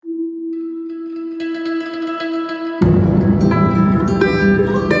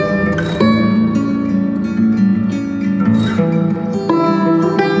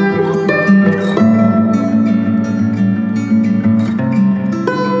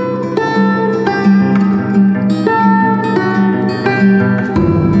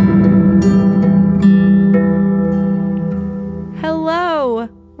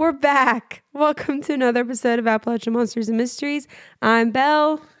welcome to another episode of Appalachian Monsters and Mysteries. I'm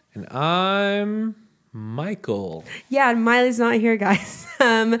Belle. And I'm Michael. Yeah, Miley's not here, guys.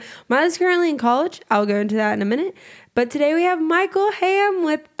 Miley's currently in college. I'll go into that in a minute. But today we have Michael Ham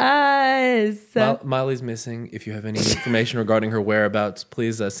with us. Miley's missing. If you have any information regarding her whereabouts,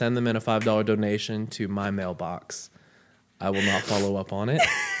 please send them in a $5 donation to my mailbox. I will not follow up on it.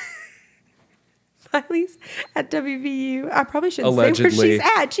 Miley's at WVU. I probably shouldn't Allegedly. say where she's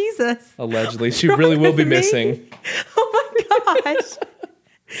at. Jesus. Allegedly. She really will be missing. Oh my gosh.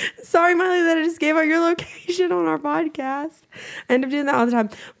 Sorry, Miley, that I just gave out your location on our podcast. I end up doing that all the time.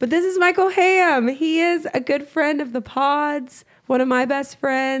 But this is Michael Ham. He is a good friend of the pods, one of my best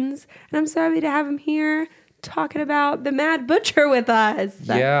friends. And I'm so happy to have him here talking about the Mad Butcher with us.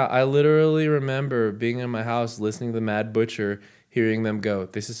 Yeah, I literally remember being in my house listening to the Mad Butcher, hearing them go,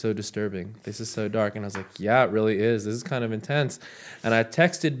 "This is so disturbing. This is so dark." And I was like, yeah, it really is. This is kind of intense. And I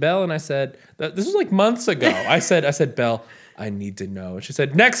texted Belle and I said, this was like months ago. I said, Belle, I need to know. And she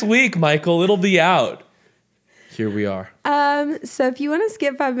said, next week, Michael, it'll be out. Here we are. So if you want to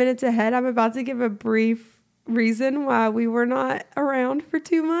skip 5 minutes ahead, I'm about to give a brief reason why we were not around for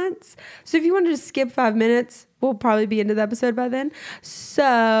 2 months. So if you want to just skip 5 minutes, we'll probably be into the episode by then.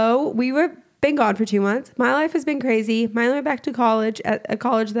 So we were been gone for 2 months. My life has been crazy. Miley went back to college at a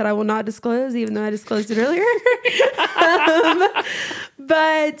college that I will not disclose, even though I disclosed it earlier.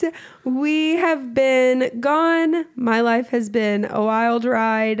 But we have been gone. My life has been a wild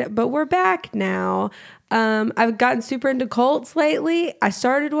ride, but we're back now. I've gotten super into cults lately. I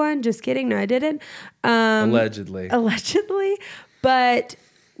started one. Just kidding. No, I didn't. Allegedly. But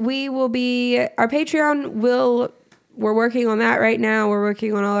we will be, our Patreon we're working on that right now. We're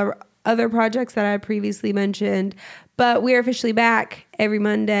working on all our other projects that I previously mentioned, but we are officially back every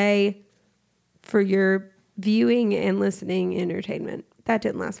Monday for your viewing and listening entertainment. That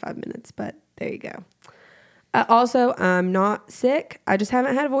didn't last 5 minutes, but there you go. Also, I'm not sick. I just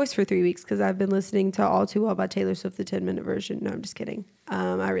haven't had a voice for 3 weeks because I've been listening to All Too Well by Taylor Swift, the 10-minute version. No, I'm just kidding.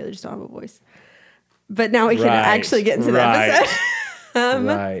 I really just don't have a voice. But now we can actually get into the episode.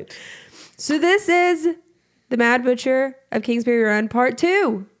 Right. So this is The Mad Butcher of Kingsbury Run, Part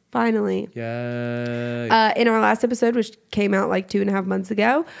 2. Finally. Yeah. In our last episode, which came out like 2.5 months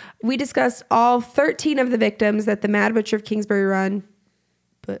ago, we discussed all 13 of the victims that the Mad Butcher of Kingsbury Run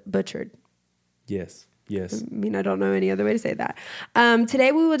butchered. Yes. I mean, I don't know any other way to say that.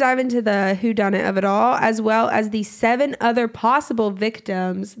 Today, we will dive into the whodunit of it all, as well as the 7 other possible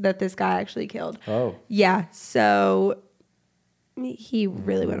victims that this guy actually killed. Oh. Yeah. So he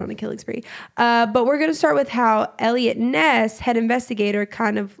really went on a killing spree. But we're going to start with how Eliot Ness, head investigator,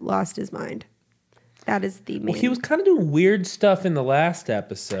 kind of lost his mind. That is the main. Well, he was kind of doing weird stuff in the last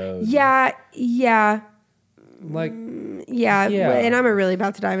episode. Yeah. Like, Yeah, and I'm really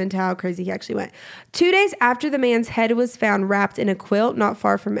about to dive into how crazy he actually went. 2 days after the man's head was found wrapped in a quilt not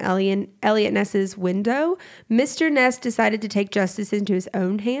far from Eliot Ness's window, Mr. Ness decided to take justice into his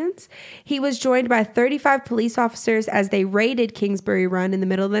own hands. He was joined by 35 police officers as they raided Kingsbury Run in the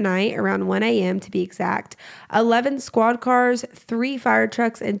middle of the night, around 1 a.m. to be exact. 11 squad cars, 3 fire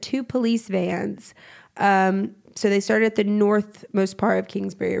trucks, and 2 police vans. So they started at the northmost part of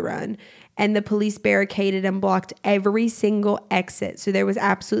Kingsbury Run. And the police barricaded and blocked every single exit. So there was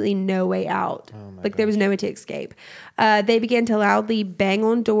absolutely no way out. There was no way to escape. They began to loudly bang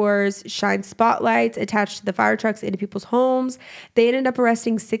on doors, shine spotlights attached to the fire trucks into people's homes. They ended up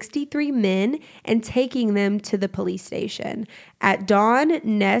arresting 63 men and taking them to the police station. At dawn,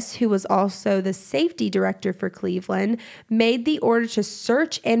 Ness, who was also the safety director for Cleveland, made the order to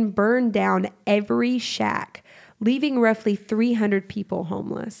search and burn down every shack, leaving roughly 300 people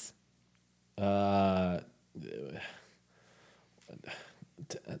homeless.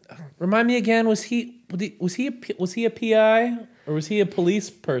 Remind me again. Was he a PI or was he a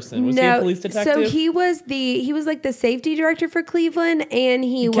police person? Was he a police detective? So he was like the safety director for Cleveland, and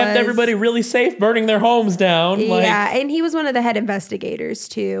he kept everybody really safe, burning their homes down. Yeah, and he was one of the head investigators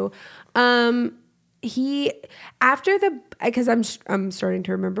too. I'm starting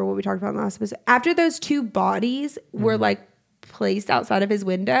to remember what we talked about in the last episode. After those 2 bodies were like placed outside of his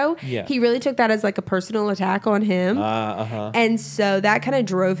window, he really took that as like a personal attack on him. And so that kind of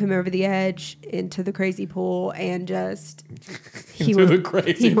drove him over the edge into the crazy pool, and just he went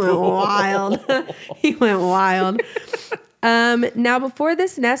wild. He went wild. Now, before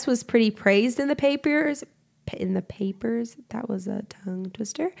this, Ness was pretty praised in the papers. That was a tongue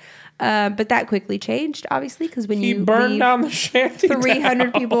twister. But that quickly changed, obviously, because when you burned down the shanty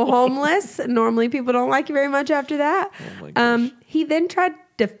 300 people homeless, normally people don't like you very much after that. He then tried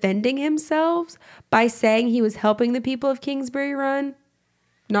defending himself by saying he was helping the people of Kingsbury Run.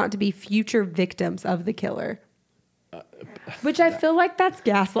 not to be future victims of the killer. Which I feel like that's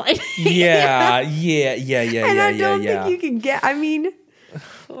gaslighting. Yeah. And I don't think you can get, I mean,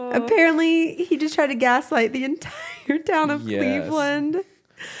 apparently he just tried to gaslight the entire town of Cleveland.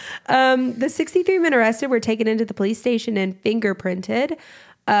 The 63 men arrested were taken into the police station and fingerprinted.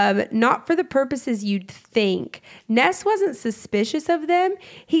 Not for the purposes you'd think. Ness wasn't suspicious of them.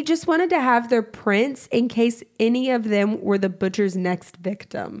 He just wanted to have their prints in case any of them were the butcher's next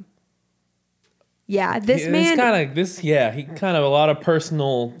victim. Yeah, this man... he kind of a lot of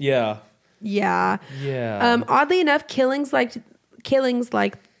personal, Yeah. Yeah. Oddly enough, killings like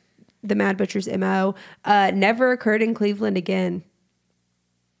the Mad Butcher's MO never occurred in Cleveland again.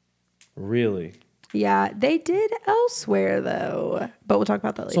 Really? Yeah, they did elsewhere though. But we'll talk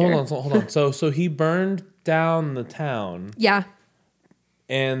about that later. So hold on. So he burned down the town. Yeah.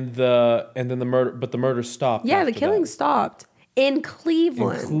 And then the murder stopped. Yeah, the killing stopped in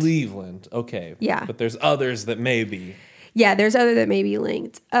Cleveland. Okay. Yeah. But there's others that may be. Yeah, there's other that may be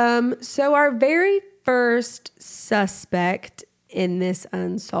linked. So our very first suspect in this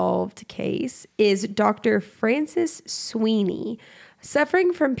unsolved case is Dr. Francis Sweeney,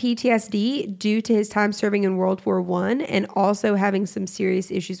 suffering from PTSD due to his time serving in World War I and also having some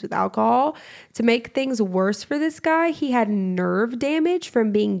serious issues with alcohol. To make things worse for this guy, he had nerve damage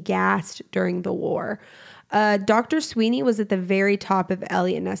from being gassed during the war. Dr. Sweeney was at the very top of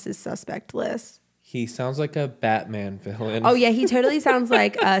Elliot Ness's suspect list. He sounds like a Batman villain. Oh, yeah. He totally sounds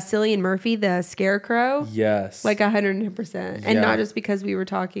like Cillian Murphy, the Scarecrow. Yes. Like 110%. And not just because we were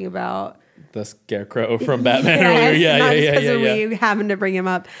talking about... the Scarecrow from Batman earlier. Yeah. We happened to bring him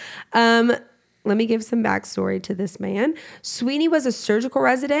up. Let me give some backstory to this man. Sweeney was a surgical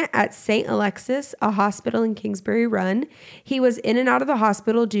resident at St. Alexis, a hospital in Kingsbury Run. He was in and out of the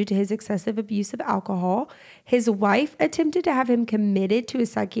hospital due to his excessive abuse of alcohol. His wife attempted to have him committed to a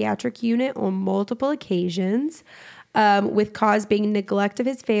psychiatric unit on multiple occasions, with cause being neglect of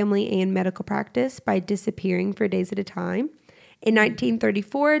his family and medical practice by disappearing for days at a time. In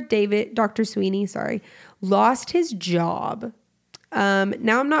 1934, Dr. Sweeney, lost his job.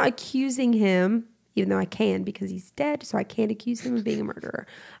 Now I'm not accusing him, even though I can because he's dead, so I can't accuse him of being a murderer.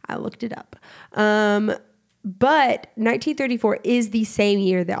 I looked it up. But 1934 is the same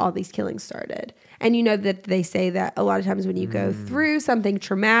year that all these killings started. And you know that they say that a lot of times when you go through something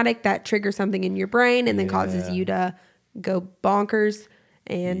traumatic, that triggers something in your brain and then causes you to go bonkers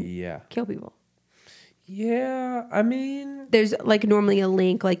and kill people. Yeah, I mean... There's like normally a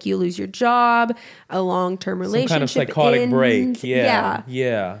link, like you lose your job, a long-term relationship some kind of psychotic ends. break. Yeah.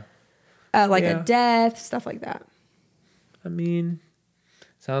 A death, stuff like that. I mean,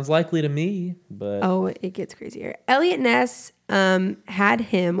 sounds likely to me, but... Oh, it gets crazier. Elliot Ness had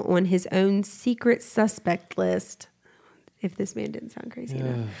him on his own secret suspect list, if this man didn't sound crazy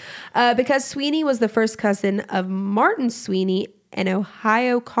enough. Because Sweeney was the first cousin of Martin Sweeney, an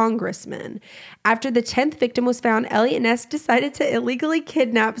Ohio congressman. After the 10th victim was found, Elliot Ness decided to illegally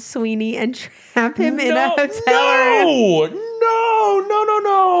kidnap Sweeney and trap him in a hotel room.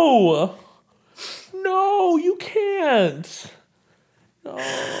 No, you can't. No.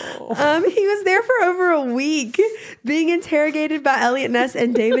 He was there for over a week, being interrogated by Elliot Ness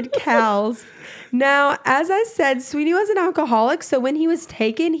and David Cowles. Now, as I said, Sweeney was an alcoholic, so when he was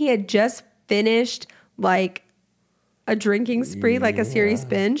taken, he had just finished a drinking spree, like a serious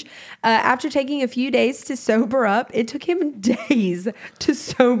binge. After taking a few days to sober up, it took him days to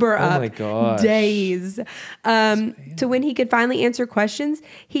sober up. Oh my gosh. Days. To when he could finally answer questions,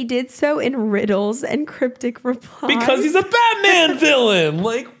 he did so in riddles and cryptic replies. Because he's a Batman villain.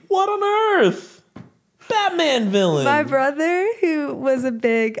 Like, what on earth? Batman villain. My brother, who was a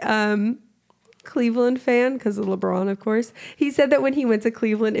big Cleveland fan, because of LeBron, of course, he said that when he went to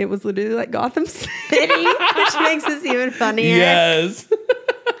Cleveland, it was literally like Gotham City, which makes this even funnier. Yes.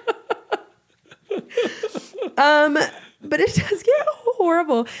 But it does get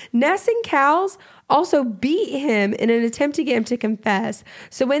horrible. Ness and Cowles also beat him in an attempt to get him to confess.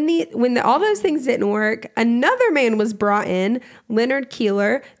 So when all those things didn't work, another man was brought in, Leonard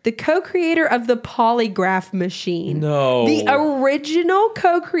Keeler, the co-creator of the polygraph machine. No. The original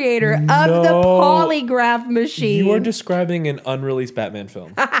co-creator of the polygraph machine. You are describing an unreleased Batman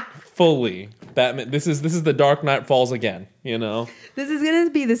film. Fully. Batman. This is the Dark Knight Falls again, you know? This is going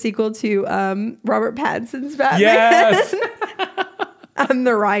to be the sequel to Robert Pattinson's Batman. Yes. I'm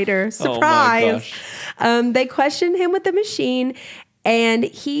the writer. Surprise. Oh my gosh. They questioned him with the machine, and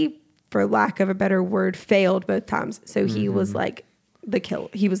he, for lack of a better word, failed both times. So he was like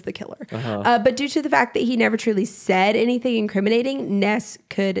he was the killer. But due to the fact that he never truly said anything incriminating, Ness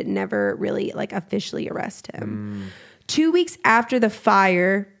could never really officially arrest him. 2 weeks after the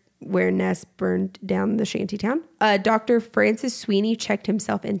fire where Ness burned down the shantytown, Dr. Francis Sweeney checked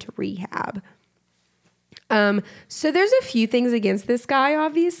himself into rehab. So there's a few things against this guy,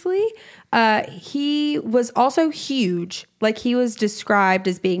 obviously. He was also huge. Like, he was described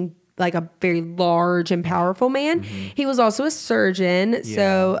as being like a very large and powerful man. Mm-hmm. He was also a surgeon. Yeah.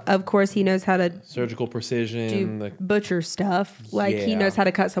 So, of course, he knows how to... surgical precision. Do butcher stuff. Like, he knows how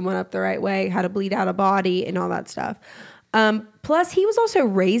to cut someone up the right way, how to bleed out a body, and all that stuff. Plus, he was also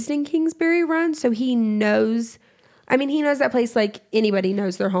raised in Kingsbury Run, so he knows... I mean, he knows that place like anybody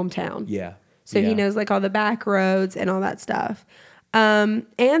knows their hometown. Yeah. So he knows like all the back roads and all that stuff. And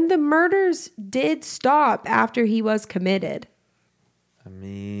the murders did stop after he was committed. I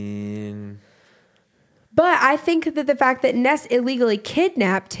mean... But I think that the fact that Ness illegally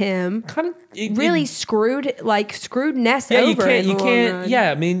kidnapped him really screwed Ness over. You can't.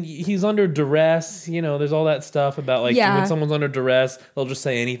 Yeah, I mean, he's under duress. You know, there's all that stuff about like when someone's under duress, they'll just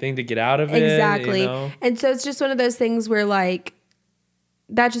say anything to get out of it. Exactly. You know? And so it's just one of those things where like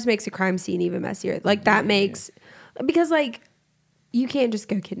that just makes a crime scene even messier. Like that makes because like you can't just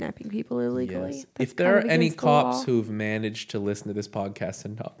go kidnapping people illegally. Yes. If there are any cops who've managed to listen to this podcast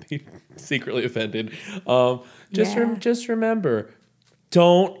and not be secretly offended, just remember,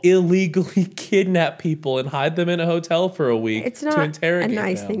 don't illegally kidnap people and hide them in a hotel for a week. It's not to interrogate a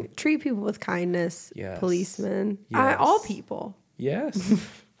nice them. thing. Treat people with kindness. Yes. Policemen, Yes. all people. Yes.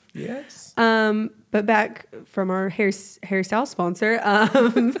 Yes. But back from our hairstyle sponsor,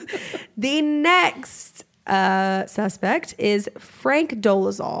 the next suspect is Frank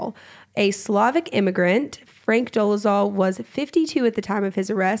Dolezal, a Slavic immigrant. Frank Dolezal was 52 at the time of his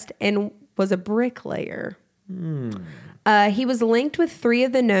arrest and was a bricklayer. He was linked with 3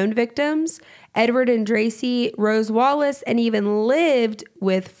 of the known victims, Edward and Tracy, Rose Wallace, and even lived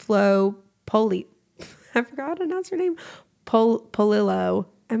with Flo Poli. I forgot how to pronounce her name. Polillo.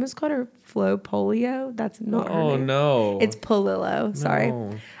 I almost called her Flo Polio. That's not her name. Oh, no. It's Polillo. Sorry.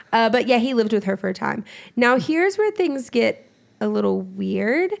 No. But yeah, he lived with her for a time. Now, here's where things get a little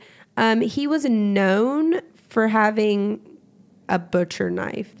weird. He was known for having a butcher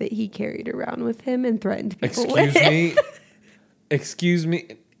knife that he carried around with him and threatened people with. Excuse me.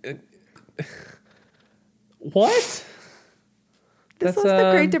 What? This was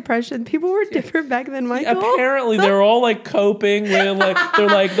the Great Depression. People were different back then, Michael. Apparently, they're all like coping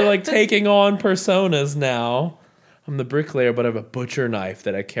with they're taking on personas now. I'm the bricklayer, but I have a butcher knife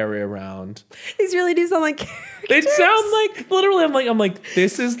that I carry around. These really do sound like characters. They sound like literally. I'm like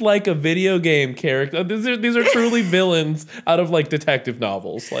this is like a video game character. These are truly villains out of like detective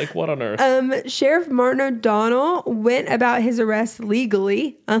novels. Like what on earth? Sheriff Martin O'Donnell went about his arrest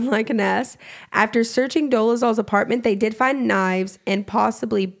legally, unlike Ness. After searching Dolezal's apartment, they did find knives and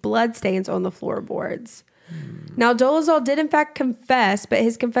possibly bloodstains on the floorboards. Now, Dolezal did in fact confess, but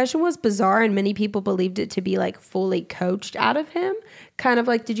his confession was bizarre and many people believed it to be like fully coached out of him. Kind of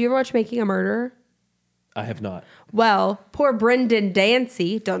like, did you ever watch Making a Murderer? I have not. Well, poor Brendan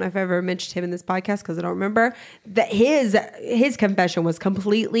Dancy, don't know if I've ever mentioned him in this podcast because I don't remember, that his confession was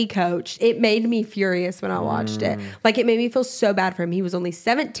completely coached. It made me furious when I watched it. Like, it made me feel so bad for him. He was only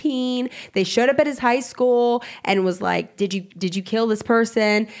 17. They showed up at his high school and was like, did you kill this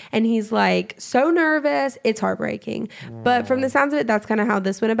person? And he's like, so nervous. It's heartbreaking. But from the sounds of it, that's kind of how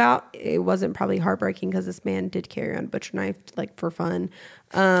this went about. It wasn't probably heartbreaking because this man did carry on a butcher knife like for fun.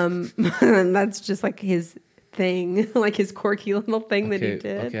 And that's just like his thing, like his quirky little thing that he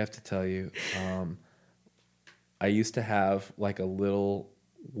did. Okay, I have to tell you, I used to have like a little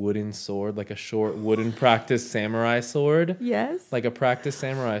wooden sword, like a short wooden practice samurai sword. Yes. Like a practice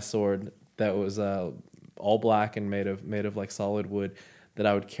samurai sword that was all black and made of like solid wood that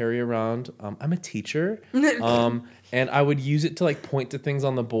I would carry around. I'm a teacher. And I would use it to like point to things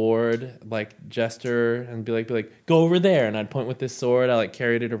on the board, like gesture and be like, go over there. And I'd point with this sword. I like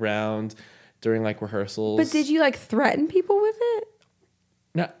carried it around during like rehearsals. But did you like threaten people with it?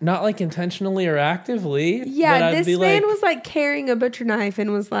 Not like intentionally or actively. Yeah, this man was like carrying a butcher knife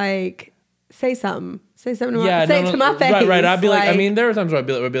and was like, say something to my face. Right. I'd be like, I mean, there were times where I'd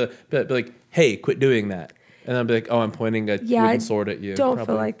be like, hey, quit doing that. And I'd be like, oh, I'm pointing a wooden sword at you. Don't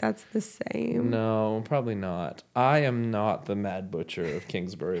feel like that's the same. No, probably not. I am not the Mad Butcher of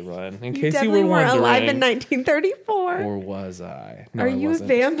Kingsbury Run. In you case you were wondering. Alive in 1934. Or was I? No, Are you wasn't.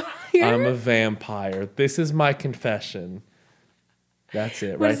 a vampire? I'm a vampire. This is my confession. That's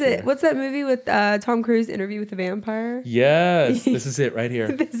it. What is it? What's that movie with Tom Cruise, Interview with the Vampire? Yes, this is it right here.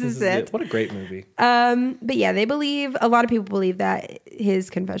 this is it. What a great movie. But yeah, a lot of people believe that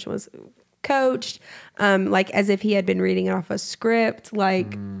his confession was coached, like as if he had been reading it off a script.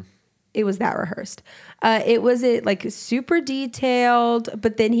 Like it was that rehearsed. It was like super detailed,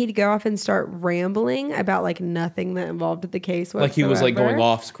 but then he'd go off and start rambling about like nothing that involved the case whatsoever. Like he was like going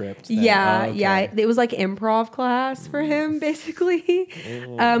off script. Then. Yeah, Oh, okay. yeah. It was like improv class for him, basically.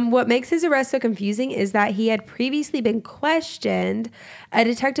 What makes his arrest so confusing is that he had previously been questioned. A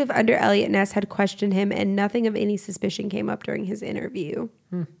detective under Elliot Ness had questioned him, and nothing of any suspicion came up during his interview.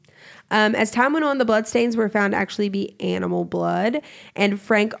 As time went on, the bloodstains were found to actually be animal blood, and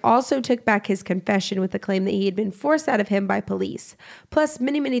Frank also took back his confession with the claim that he had been forced out of him by police. Plus,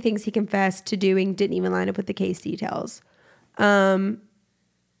 many, many things he confessed to doing didn't even line up with the case details. But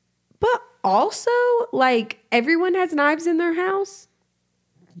also, like, everyone has knives in their house.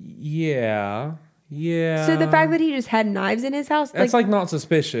 Yeah. Yeah. So the fact that he just had knives in his house, that's like not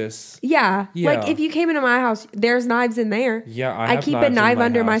suspicious. Yeah. Yeah. Like if you came into my house, there's knives in there. Yeah, I keep a knife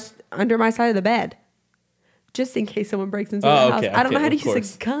under my side of the bed, just in case someone breaks into the house. I don't know how to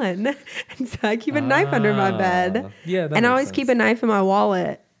use a gun, and so I keep a knife under my bed. Yeah, and I always keep a knife in my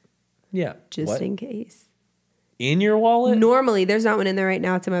wallet. Yeah, just in case. In your wallet? Normally, there's not one in there right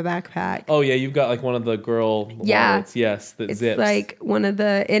now. It's in my backpack. Oh yeah, you've got like one of the girl wallets. Yes, that it's zips. Like one of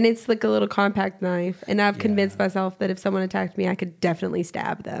the, and it's like a little compact knife. And I've convinced myself that if someone attacked me, I could definitely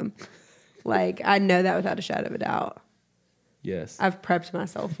stab them. Like I know that without a shadow of a doubt. Yes, I've prepped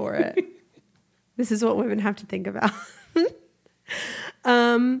myself for it. This is what women have to think about.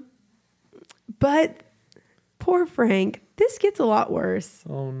 But poor Frank. This gets a lot worse.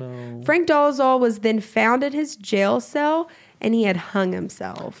 Oh no. Frank Dolezal was then found in his jail cell and he had hung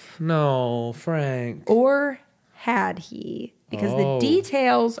himself. No, Frank. Or had he? Because the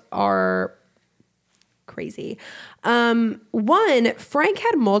details are crazy. One, Frank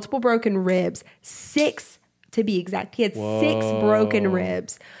had multiple broken ribs. 6 to be exact. He had 6 broken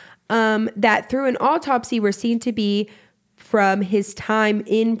ribs that through an autopsy were seen to be from his time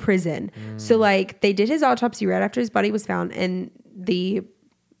in prison. So like they did his autopsy right after his body was found, and I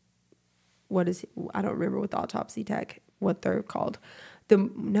don't remember what the autopsy tech, what they're called. A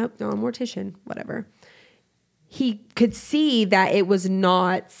mortician, whatever. He could see that it was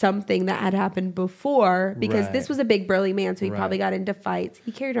not something that had happened before because this was a big burly man, so he probably got into fights.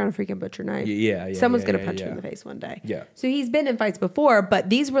 He carried around a freaking butcher knife. Someone's going to punch him in the face one day. Yeah. So he's been in fights before, but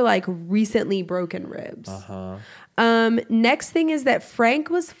these were like recently broken ribs. Next thing is that Frank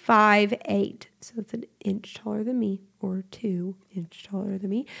was 5'8", so that's an inch taller than me, or 2 inch taller than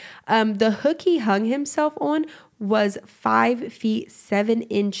me. The hook he hung himself on was 5 feet 7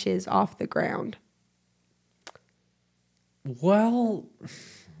 inches off the ground. Well,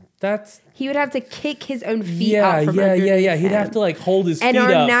 he would have to kick his own feet out from underneath him. He'd have to like hold his feet up to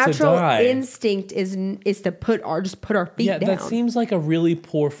die. And our natural instinct is to put our feet down. Yeah, that seems like a really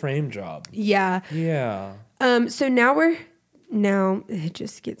poor frame job. Yeah. Yeah. So now it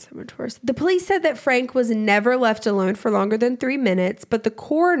just gets so much worse. The police said that Frank was never left alone for longer than 3 minutes, but the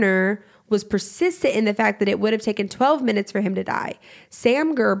coroner was persistent in the fact that it would have taken 12 minutes for him to die.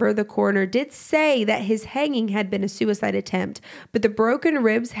 Sam Gerber, the coroner, did say that his hanging had been a suicide attempt, but the broken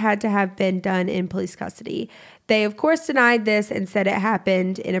ribs had to have been done in police custody. They, of course, denied this and said it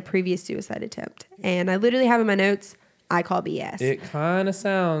happened in a previous suicide attempt. And I literally have in my notes, I call BS. It kind of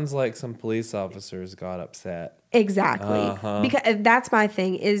sounds like some police officers got upset. Exactly. Because that's my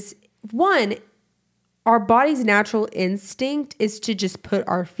thing is, one, our body's natural instinct is to just put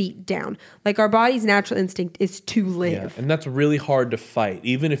our feet down. Like our body's natural instinct is to live. Yeah, and that's really hard to fight.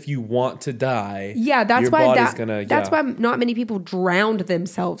 Even if you want to die, that's your why body's that's why not many people drowned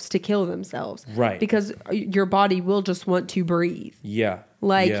themselves to kill themselves. Right. Because your body will just want to breathe. Yeah.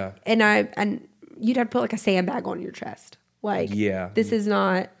 Like and you'd have to put like a sandbag on your chest. Like this is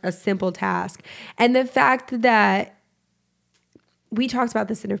not a simple task. And the fact that we talked about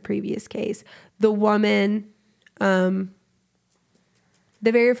this in a previous case. The woman, the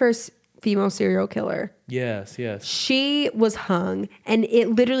very first female serial killer. Yes. She was hung, and it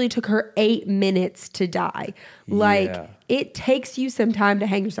literally took her 8 minutes to die. Like, it takes you some time to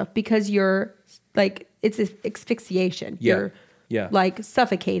hang yourself because you're, like, it's asphyxiation. You're, like,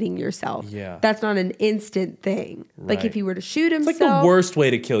 suffocating yourself. Yeah. That's not an instant thing. Right. Like, if he were to shoot himself. It's like the worst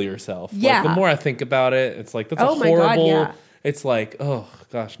way to kill yourself. Yeah. Like, the more I think about it, it's like, that's a horrible... God, yeah. It's like, oh,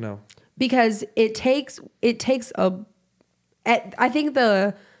 gosh, no. Because it takes I think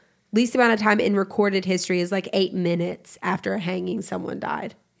the least amount of time in recorded history is like 8 minutes after a hanging someone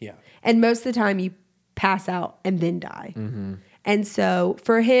died. Yeah. And most of the time you pass out and then die. Mm-hmm. And so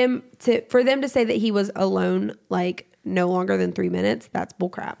for them to say that he was alone like no longer than 3 minutes, that's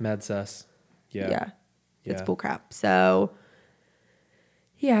bullcrap. Mad sus. Yeah. It's bullcrap. So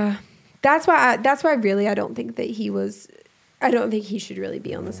yeah. That's why really I don't think that he was I don't think he should really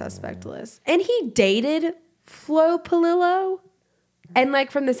be on the suspect list. And he dated Flo Polillo. And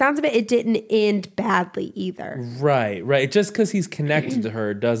like from the sounds of it, it didn't end badly either. Right. Just because he's connected to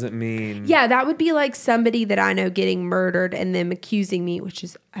her doesn't mean... Yeah, that would be like somebody that I know getting murdered and them accusing me, which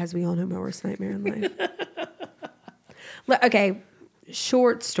is, as we all know, my worst nightmare in life. Okay,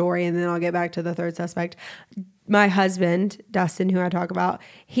 short story, and then I'll get back to the third suspect. My husband, Dustin, who I talk about,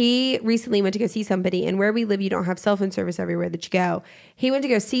 he recently went to go see somebody, and where we live, you don't have cell phone service everywhere that you go. He went to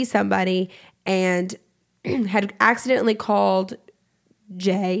go see somebody and had accidentally called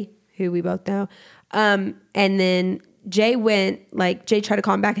Jay, who we both know. And then Jay tried to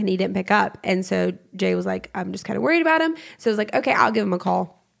call him back and he didn't pick up. And so Jay was like, I'm just kind of worried about him. So I was like, okay, I'll give him a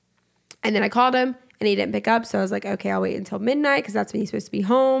call. And then I called him and he didn't pick up. So I was like, okay, I'll wait until midnight because that's when he's supposed to be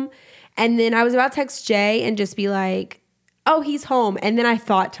home. And then I was about to text Jay and just be like, oh, he's home. And then I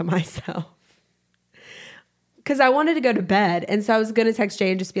thought to myself, because I wanted to go to bed. And so I was going to text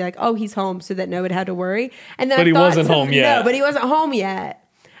Jay and just be like, oh, he's home, so that no one had to worry. And then he wasn't home yet. No, but he wasn't home yet.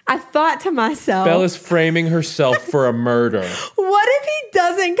 I thought to myself, Bella's framing herself for a murder. What if he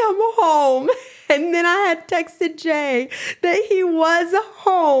doesn't come home? And then I had texted Jay that he was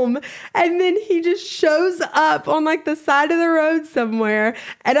home. And then he just shows up on like the side of the road somewhere.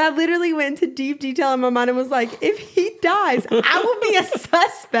 And I literally went into deep detail in my mind and was like, if he dies, I will be a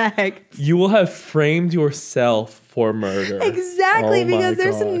suspect. You will have framed yourself for murder. Exactly, because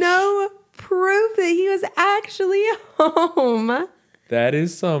there's no proof that he was actually home. That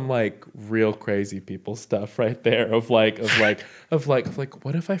is some like real crazy people stuff right there of like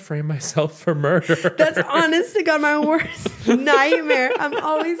what if I frame myself for murder? That's honest to God my worst nightmare. I'm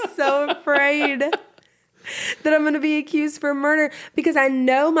always so afraid that I'm going to be accused for murder because I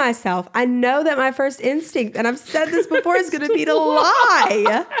know myself. I know that my first instinct, and I've said this before, is going to be to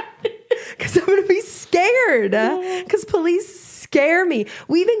lie because I'm going to be scared because police scare me.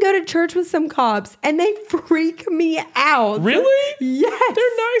 We even go to church with some cops and they freak me out. Really? Yes.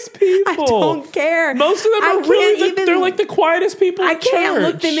 They're nice people. I don't care. Most of them are really they're like the quietest people at church. I can't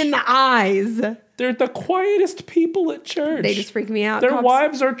look them in the eyes. They're the quietest people at church. They just freak me out. Their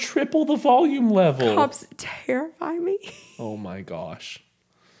wives are triple the volume level. Cops terrify me. Oh my gosh.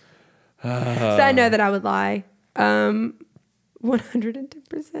 So I know that I would lie. 110%.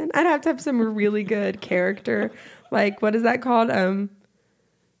 I'd have to have some really good character. Like, what is that called?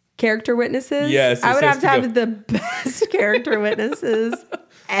 Character witnesses? Yes. I would have to have the best character witnesses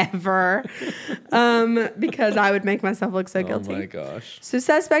ever. Because I would make myself look so guilty. Oh my gosh. So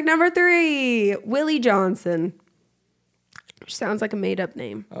suspect number 3, Willie Johnson. Which sounds like a made up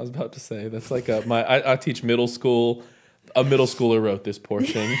name. I was about to say, that's like I teach middle school. A middle schooler wrote this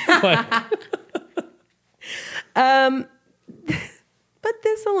portion. But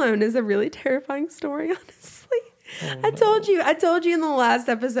this alone is a really terrifying story, honestly. Oh, I told you in the last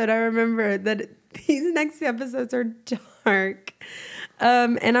episode, I remember that these next episodes are dark.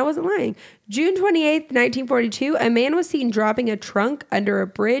 And I wasn't lying. June 28th, 1942, a man was seen dropping a trunk under a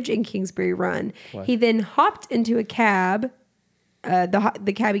bridge in Kingsbury Run. What? He then hopped into a cab,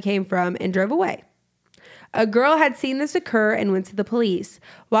 the cab he came from, and drove away. A girl had seen this occur and went to the police.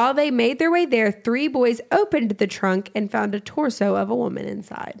 While they made their way there, 3 boys opened the trunk and found a torso of a woman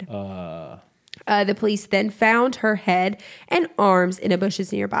inside. The police then found her head and arms in a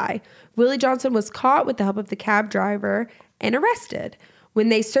bushes nearby. Willie Johnson was caught with the help of the cab driver and arrested. When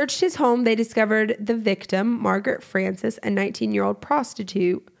they searched his home, they discovered the victim, Margaret Francis, a 19-year-old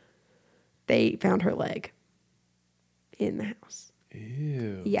prostitute. They found her leg in the house.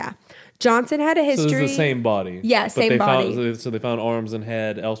 Ew. Yeah. Johnson had a history. So this is the same body. Yeah, same body. So they found arms and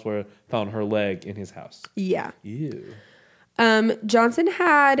head elsewhere, found her leg in his house. Yeah. Ew. Johnson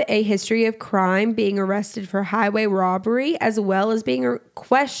had a history of crime, being arrested for highway robbery, as well as being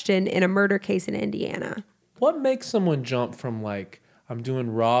questioned in a murder case in Indiana. What makes someone jump from like, I'm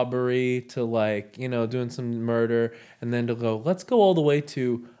doing robbery to like, doing some murder, and then to go, let's go all the way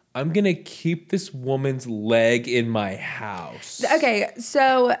to, I'm going to keep this woman's leg in my house. Okay,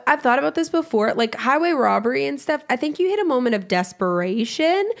 so I've thought about this before. Like highway robbery and stuff, I think you hit a moment of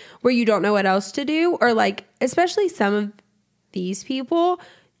desperation where you don't know what else to do. Or like, especially some of these people,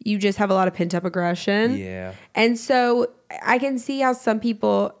 you just have a lot of pent up aggression. Yeah. And so I can see how some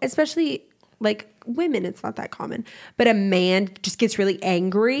people, especially like women, it's not that common, but a man just gets really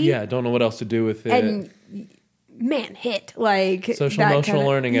angry. Yeah, don't know what else to do with it. And man hit like social emotional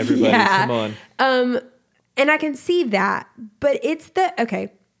learning, everybody. Yeah. Come on. And I can see that, but it's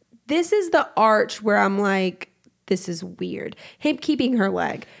this is the arch where I'm like, this is weird. Him keeping her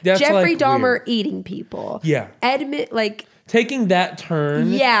leg. That's Jeffrey like Dahmer weird. eating people. Yeah. taking that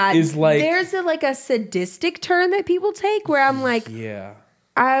turn Yeah, is like... there's a sadistic turn that people take where I'm like, yeah.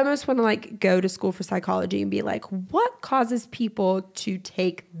 I almost want to like go to school for psychology and be like, what causes people to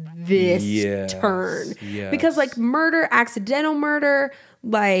take this turn? Yes. Because like murder, accidental murder,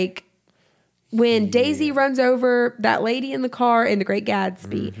 like when Daisy runs over that lady in the car in The Great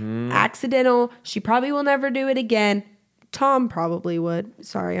Gatsby, accidental, she probably will never do it again. Tom probably would.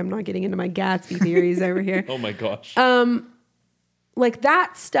 Sorry, I'm not getting into my Gatsby theories over here. Oh my gosh. Like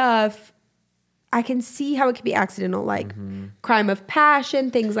that stuff, I can see how it could be accidental, like crime of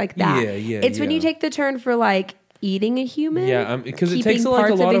passion, things like that. It's when you take the turn for like eating a human. Yeah, because it takes like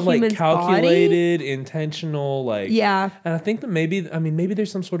a lot of like calculated, intentional, like... Yeah. And I think that maybe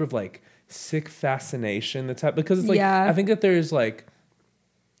there's some sort of like sick fascination that's happening, because it's like, I think that there's like,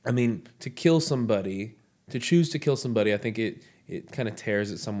 to kill somebody, to choose to kill somebody, I think it kind of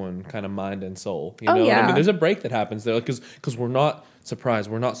tears at someone kind of mind and soul. You know what I mean? There's a break that happens there, because we're not surprised.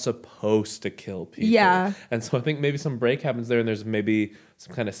 We're not supposed to kill people. Yeah. And so I think maybe some break happens there, and there's maybe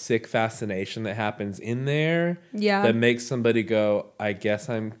some kind of sick fascination that happens in there that makes somebody go, I guess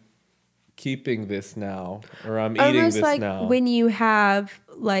I'm keeping this now, or I'm eating almost this like now. When you have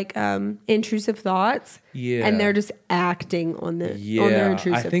like intrusive thoughts, and they're just acting on their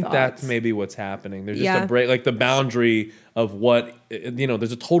intrusive thoughts. I think that's maybe what's happening. There's just a break, like the boundary of what,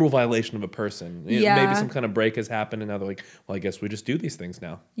 there's a total violation of a person. Maybe some kind of break has happened, and now they're like, well, I guess we just do these things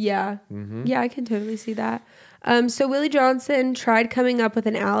now. Yeah. Yeah, I can totally see that. So Willie Johnson tried coming up with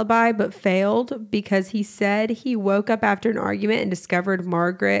an alibi, but failed because he said he woke up after an argument and discovered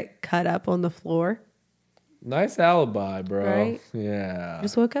Margaret cut up on the floor. Nice alibi, bro. Right? Yeah.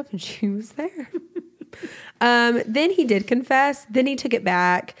 Just woke up and she was there. Then he did confess. Then he took it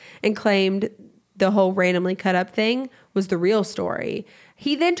back and claimed the whole randomly cut up thing was the real story.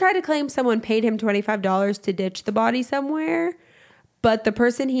 He then tried to claim someone paid him $25 to ditch the body somewhere. But the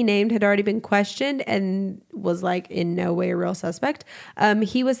person he named had already been questioned and was like in no way a real suspect.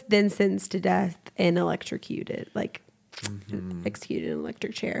 He was then sentenced to death and electrocuted, executed in an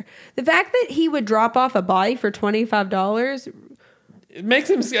electric chair. The fact that he would drop off a body for $25, it makes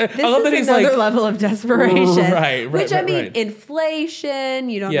him scared. I love that he's another level of desperation. Right. Which inflation,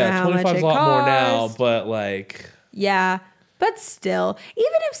 you don't know how much it costs. 25's a lot more now, but like... Yeah, but still,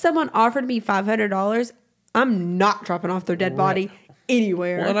 even if someone offered me $500, I'm not dropping off their dead body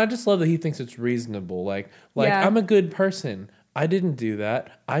anywhere. Well, and I just love that he thinks it's reasonable. Like I'm a good person. I didn't do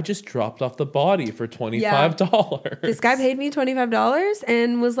that. I just dropped off the body for $25. Yeah. This guy paid me $25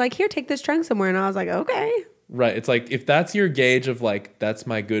 and was like, here, take this trunk somewhere. And I was like, okay. Right. It's like, if that's your gauge of like, that's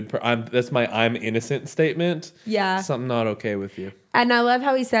my that's my I'm innocent statement. Yeah. Something not okay with you. And I love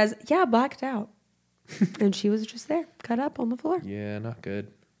how he says, yeah, blacked out. And she was just there, cut up on the floor. Yeah, not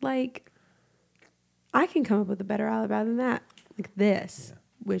good. Like, I can come up with a better alibi than that. Like this,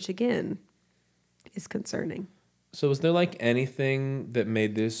 which again is concerning. So was there like anything that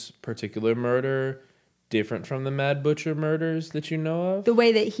made this particular murder different from the Mad Butcher murders that you know of? The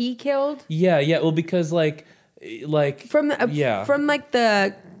way that he killed? Yeah. Well, because like from the from like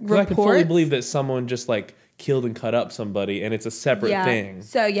the reports. I can fully believe that someone just like killed and cut up somebody, and it's a separate thing.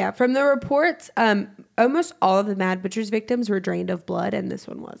 So from the reports, almost all of the Mad Butcher's victims were drained of blood, and this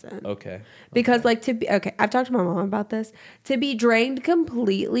one wasn't. Okay. Because I've talked to my mom about this. To be drained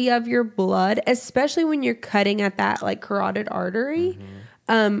completely of your blood, especially when you're cutting at that like carotid artery,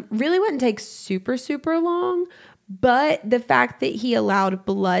 really wouldn't take super, super long. But the fact that he allowed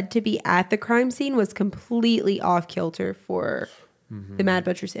blood to be at the crime scene was completely off kilter for the Mad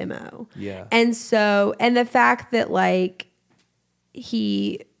Butcher's MO. Yeah. And the fact that like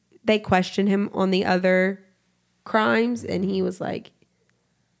they questioned him on the other crimes and he was like,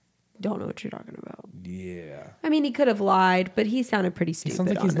 don't know what you're talking about. Yeah. I mean, he could have lied, but he sounded pretty stupid. He sounds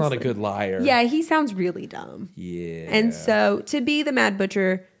like honestly. He's not a good liar. Yeah, he sounds really dumb. Yeah. And so to be the Mad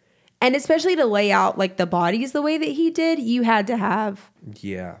Butcher, and especially to lay out like the bodies the way that he did, you had to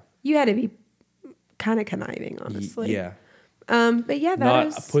be kind of conniving, honestly. Yeah. But yeah,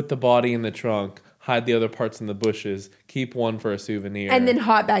 put the body in the trunk, hide the other parts in the bushes, keep one for a souvenir, and then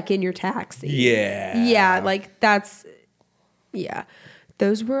hop back in your taxi. Yeah,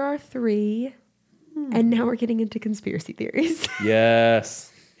 Those were our 3, and now we're getting into conspiracy theories.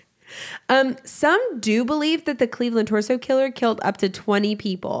 Yes. Some do believe that the Cleveland Torso Killer killed up to 20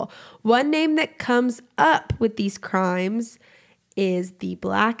 people. One name that comes up with these crimes is the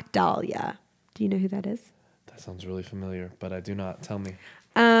Black Dahlia. Do you know who that is? Sounds really familiar, but I do not. Tell me.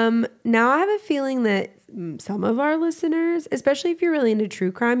 Now I have a feeling that some of our listeners, especially if you're really into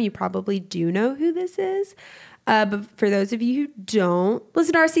true crime, you probably do know who this is. But for those of you who don't,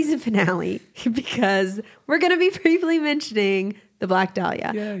 listen to our season finale because we're going to be briefly mentioning the Black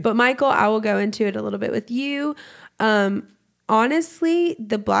Dahlia. Yay. But Michael, I will go into it a little bit with you. Honestly,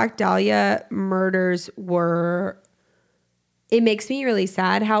 the Black Dahlia murders it makes me really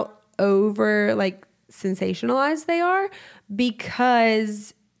sad how over sensationalized they are,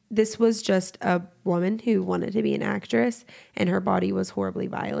 because this was just a woman who wanted to be an actress and her body was horribly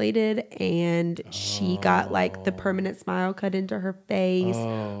violated, and she got the permanent smile cut into her face.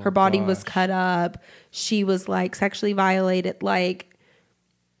 Her body was cut up. She was sexually violated.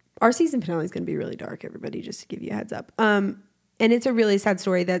 Our season finale is going to be really dark, everybody, just to give you a heads up. And it's a really sad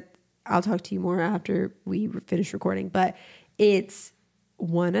story that I'll talk to you more after we finish recording, but it's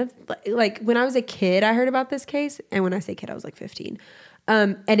one of when I was a kid, I heard about this case. And when I say kid, I was 15.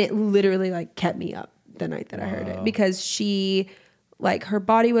 And it literally kept me up the night that I heard it, because she, her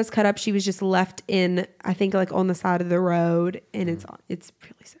body was cut up. She was just left in, I think on the side of the road. And it's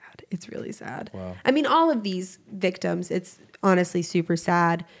really sad. It's really sad. Wow. I mean, all of these victims, it's honestly super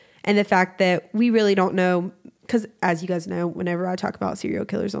sad. And the fact that we really don't know, because as you guys know, whenever I talk about serial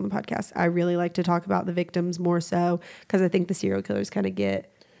killers on the podcast, I really like to talk about the victims more so, because I think the serial killers kind of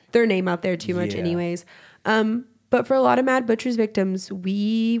get their name out there too much anyways. But for a lot of Mad Butcher's victims,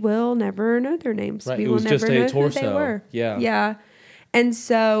 we will never know their names. Right. We It will was never just know a torso. who they were. Yeah. Yeah. And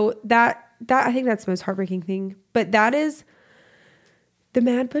so that I think that's the most heartbreaking thing. But that is the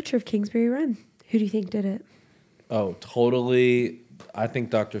Mad Butcher of Kingsbury Run. Who do you think did it? Oh, totally. I think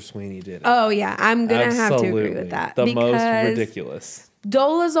Dr. Sweeney did it. Oh, yeah. I'm going to have to agree Absolutely. with that. The most ridiculous.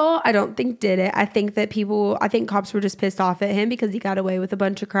 Dolezal, I don't think did it. I think cops were just pissed off at him because he got away with a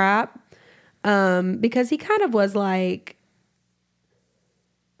bunch of crap. Because he kind of was a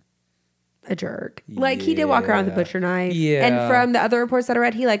jerk. He did walk around with a butcher knife. Yeah. And from the other reports that I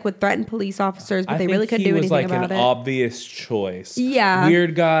read, he would threaten police officers, but they really couldn't do anything about it. He was an obvious choice. Yeah.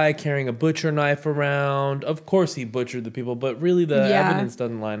 Weird guy carrying a butcher knife around. Of course he butchered the people, but really the evidence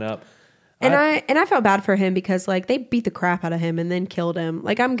doesn't line up. And I felt bad for him because they beat the crap out of him and then killed him.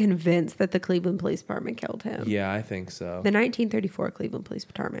 I'm convinced that the Cleveland Police Department killed him. Yeah, I think so. The 1934 Cleveland Police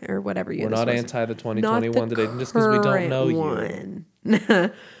Department or whatever year. We're not anti the 2021 today just because we don't know you.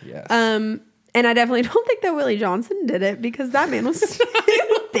 Yes. And I definitely don't think that Willie Johnson did it because that man was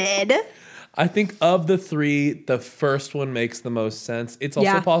stupid. I think of the three, the first one makes the most sense. It's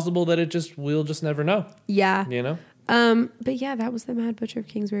also possible that we'll just never know. Yeah. You know? But yeah, that was the Mad Butcher of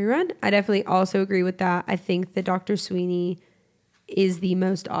Kingsbury Run. I definitely also agree with that. I think that Dr. Sweeney is the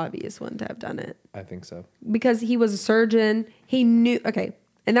most obvious one to have done it. I think so. Because he was a surgeon. He knew, okay.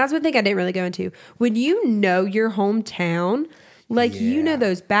 And that's one thing I didn't really go into. When you know your hometown, you know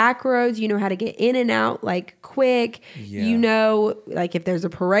those back roads, you know how to get in and out quick. Yeah. You know, if there's a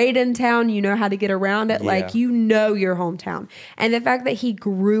parade in town, you know how to get around it. Yeah. You know your hometown. And the fact that he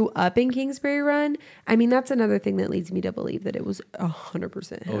grew up in Kingsbury Run, I mean, that's another thing that leads me to believe that it was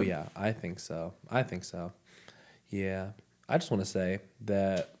 100% him. Oh yeah, I think so. Yeah. I just want to say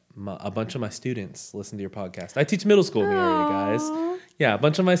that a bunch of my students listen to your podcast. I teach middle school in the area, guys. Yeah, a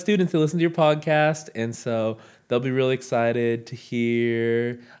bunch of my students, they listen to your podcast, and so they'll be really excited to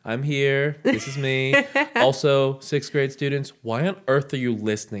hear I'm here. This is me. Also, 6th grade students, why on earth are you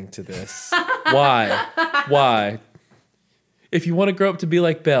listening to this? Why? If you want to grow up to be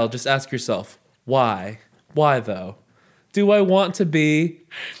like Belle, just ask yourself, why? Why though? Do I want to be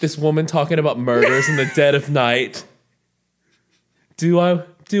this woman talking about murders in the dead of night? Do I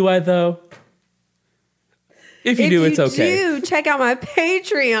though? If you do, it's okay. If you do, check out my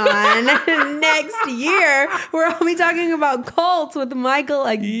Patreon next year where I'll be talking about cults with Michael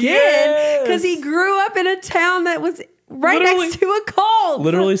again because he grew up in a town that was next to a cult.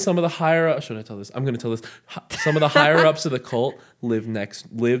 Literally, some of the higher ups. Should I tell this? I'm going to tell this. Some of the higher ups of the cult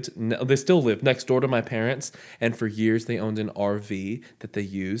they still live next door to my parents, and for years they owned an RV that they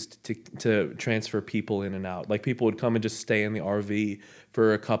used to transfer people in and out. People would come and just stay in the RV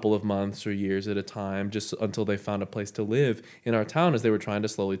for a couple of months or years at a time, just until they found a place to live in our town as they were trying to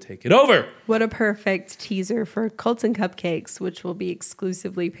slowly take it over. What a perfect teaser for Cults and Cupcakes, which will be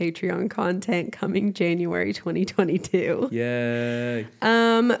exclusively Patreon content coming January 2022. Yay.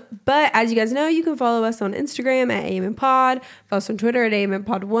 But as you guys know, you can follow us on Instagram at AMNPod, follow us on Twitter at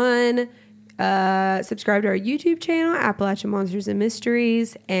AMNPod1, subscribe to our YouTube channel, Appalachian Monsters and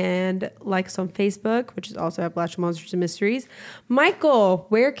Mysteries, and like us on Facebook, which is also Appalachian Monsters and Mysteries. Michael,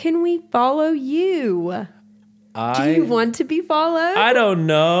 where can we follow you? Do you want to be followed? I don't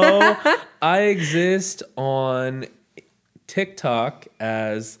know. I exist on TikTok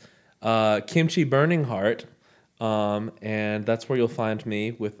as Kimchi Burning Heart. And that's where you'll find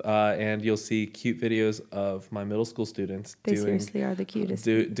me with, and you'll see cute videos of my middle school students. They seriously are the cutest.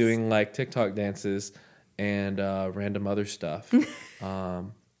 Doing like TikTok dances and random other stuff.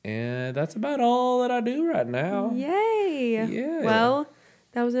 And that's about all that I do right now. Yay! Yeah. Well,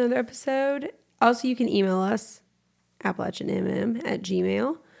 that was another episode. Also, you can email us,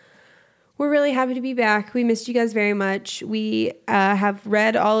 AppalachianMM@gmail.com. We're really happy to be back. We missed you guys very much. We have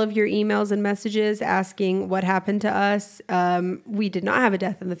read all of your emails and messages asking what happened to us. We did not have a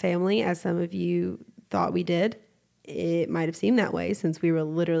death in the family, as some of you thought we did. It might have seemed that way since we were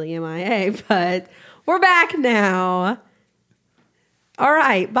literally MIA, but we're back now. All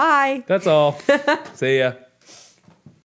right, bye. That's all. See ya.